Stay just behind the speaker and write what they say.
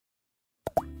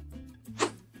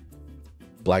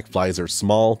Black flies are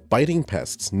small, biting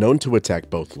pests known to attack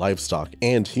both livestock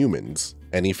and humans.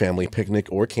 Any family picnic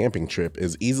or camping trip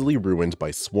is easily ruined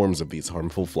by swarms of these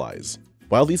harmful flies.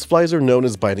 While these flies are known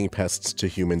as biting pests to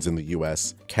humans in the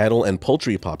US, cattle and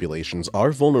poultry populations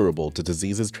are vulnerable to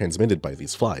diseases transmitted by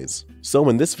these flies. So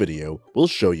in this video, we'll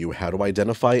show you how to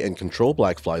identify and control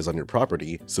black flies on your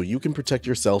property so you can protect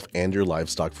yourself and your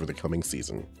livestock for the coming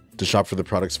season. To shop for the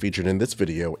products featured in this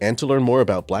video and to learn more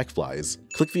about black flies,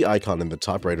 click the icon in the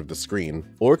top right of the screen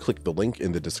or click the link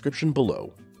in the description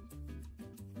below.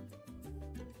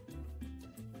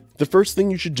 The first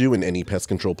thing you should do in any pest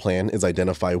control plan is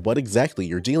identify what exactly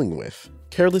you're dealing with.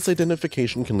 Careless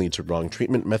identification can lead to wrong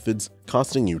treatment methods,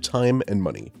 costing you time and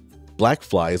money. Black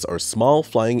flies are small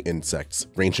flying insects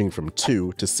ranging from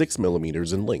 2 to 6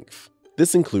 millimeters in length.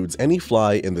 This includes any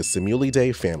fly in the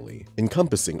Simuliidae family,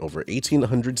 encompassing over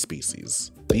 1,800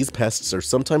 species. These pests are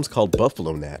sometimes called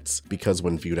buffalo gnats because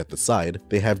when viewed at the side,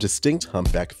 they have distinct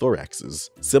humpback thoraxes,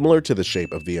 similar to the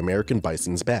shape of the American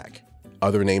bison's back.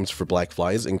 Other names for black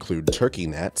flies include turkey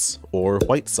gnats or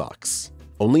white socks.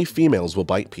 Only females will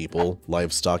bite people,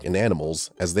 livestock, and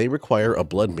animals as they require a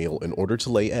blood meal in order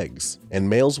to lay eggs, and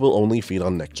males will only feed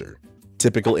on nectar.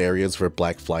 Typical areas for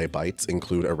black fly bites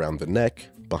include around the neck,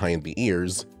 behind the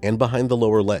ears, and behind the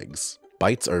lower legs.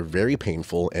 Bites are very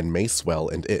painful and may swell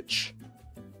and itch.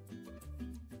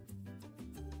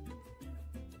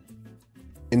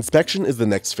 Inspection is the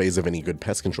next phase of any good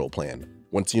pest control plan.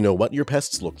 Once you know what your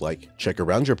pests look like, check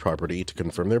around your property to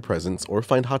confirm their presence or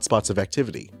find hotspots of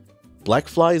activity. Black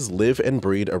flies live and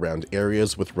breed around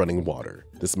areas with running water.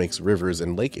 This makes rivers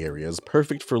and lake areas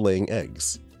perfect for laying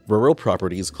eggs. Rural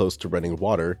properties close to running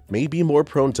water may be more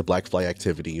prone to black fly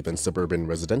activity than suburban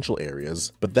residential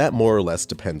areas, but that more or less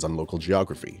depends on local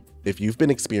geography. If you've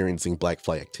been experiencing black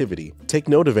fly activity, take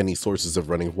note of any sources of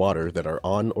running water that are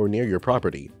on or near your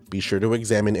property. Be sure to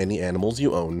examine any animals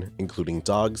you own, including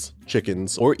dogs,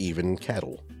 chickens, or even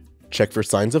cattle. Check for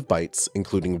signs of bites,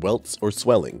 including welts or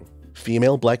swelling.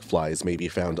 Female black flies may be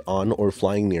found on or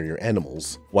flying near your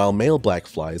animals, while male black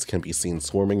flies can be seen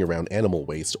swarming around animal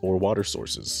waste or water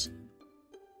sources.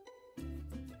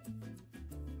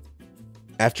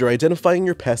 After identifying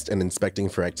your pest and inspecting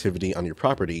for activity on your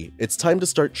property, it's time to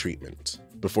start treatment.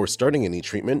 Before starting any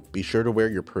treatment, be sure to wear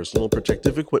your personal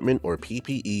protective equipment or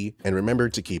PPE, and remember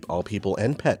to keep all people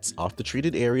and pets off the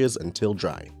treated areas until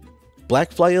dry.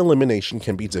 Black fly elimination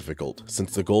can be difficult,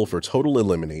 since the goal for total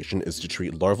elimination is to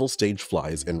treat larval stage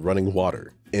flies in running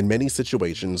water. In many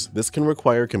situations, this can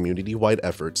require community-wide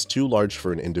efforts too large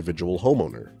for an individual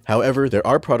homeowner. However, there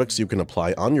are products you can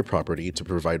apply on your property to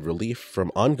provide relief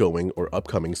from ongoing or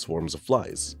upcoming swarms of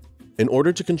flies. In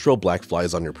order to control black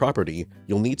flies on your property,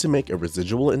 you'll need to make a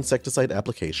residual insecticide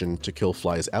application to kill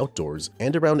flies outdoors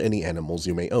and around any animals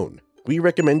you may own. We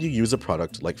recommend you use a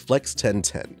product like Flex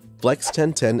 1010. Flex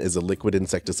 1010 is a liquid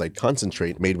insecticide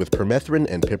concentrate made with permethrin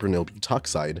and pipernyl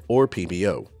butoxide, or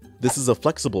PBO. This is a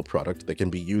flexible product that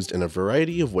can be used in a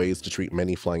variety of ways to treat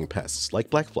many flying pests, like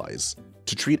black flies.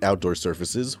 To treat outdoor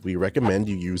surfaces, we recommend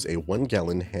you use a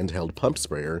 1-gallon handheld pump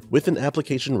sprayer with an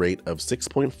application rate of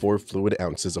 6.4 fluid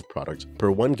ounces of product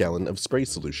per 1 gallon of spray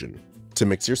solution. To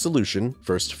mix your solution,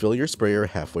 first fill your sprayer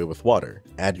halfway with water.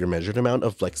 Add your measured amount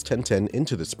of Flex 1010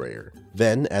 into the sprayer.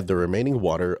 Then add the remaining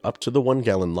water up to the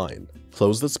 1-gallon line.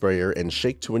 Close the sprayer and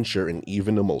shake to ensure an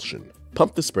even emulsion.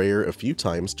 Pump the sprayer a few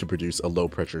times to produce a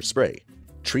low-pressure spray.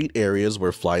 Treat areas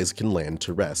where flies can land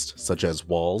to rest, such as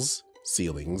walls,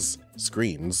 ceilings,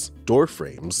 screens, door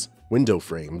frames, window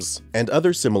frames, and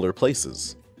other similar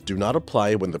places. Do not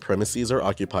apply when the premises are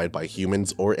occupied by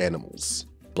humans or animals.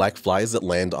 Black flies that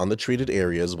land on the treated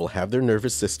areas will have their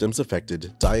nervous systems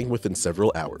affected, dying within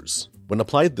several hours. When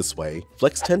applied this way,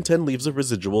 Flex 1010 leaves a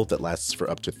residual that lasts for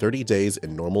up to 30 days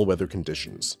in normal weather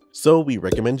conditions. So we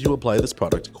recommend you apply this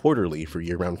product quarterly for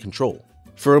year-round control.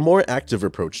 For a more active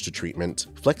approach to treatment,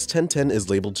 Flex 1010 is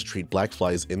labeled to treat black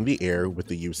flies in the air with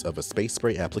the use of a space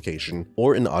spray application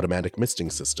or an automatic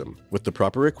misting system. With the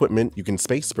proper equipment, you can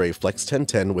space spray Flex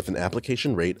 1010 with an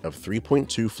application rate of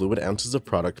 3.2 fluid ounces of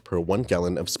product per 1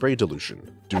 gallon of spray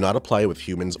dilution. Do not apply with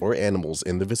humans or animals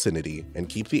in the vicinity, and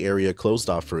keep the area closed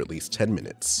off for at least 10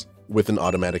 minutes. With an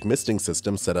automatic misting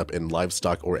system set up in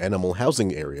livestock or animal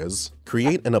housing areas,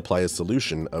 create and apply a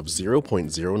solution of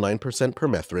 0.09%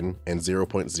 permethrin and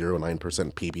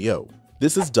 0.09% PBO.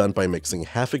 This is done by mixing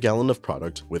half a gallon of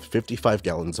product with 55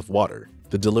 gallons of water.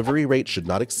 The delivery rate should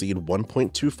not exceed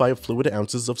 1.25 fluid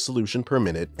ounces of solution per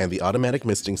minute, and the automatic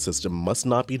misting system must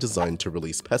not be designed to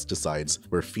release pesticides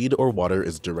where feed or water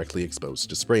is directly exposed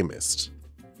to spray mist.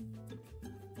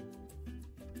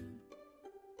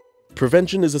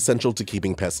 Prevention is essential to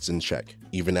keeping pests in check.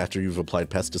 Even after you've applied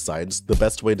pesticides, the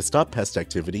best way to stop pest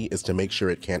activity is to make sure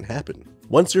it can't happen.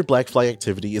 Once your black fly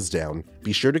activity is down,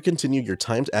 be sure to continue your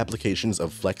timed applications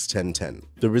of Flex 1010.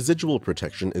 The residual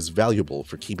protection is valuable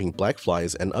for keeping black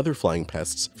flies and other flying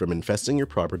pests from infesting your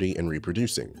property and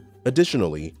reproducing.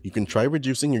 Additionally, you can try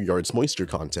reducing your yard's moisture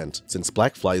content since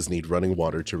black flies need running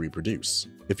water to reproduce.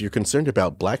 If you're concerned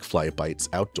about black fly bites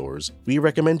outdoors, we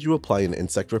recommend you apply an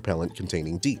insect repellent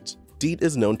containing DEET. DEET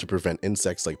is known to prevent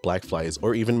insects like black flies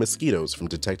or even mosquitoes from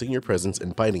detecting your presence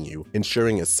and biting you,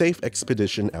 ensuring a safe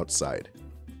expedition outside.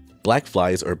 Black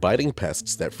flies are biting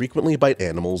pests that frequently bite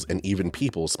animals and even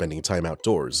people spending time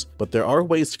outdoors, but there are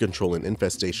ways to control an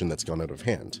infestation that's gone out of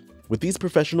hand. With these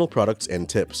professional products and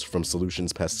tips from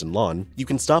Solutions Pest and Lawn, you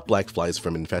can stop black flies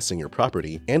from infesting your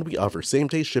property, and we offer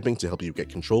same-day shipping to help you get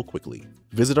control quickly.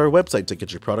 Visit our website to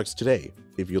get your products today.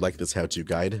 If you like this how-to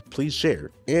guide, please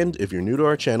share, and if you're new to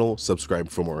our channel, subscribe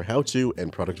for more how-to and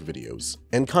product videos.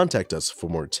 And contact us for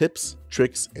more tips,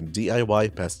 tricks, and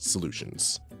DIY pest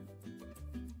solutions.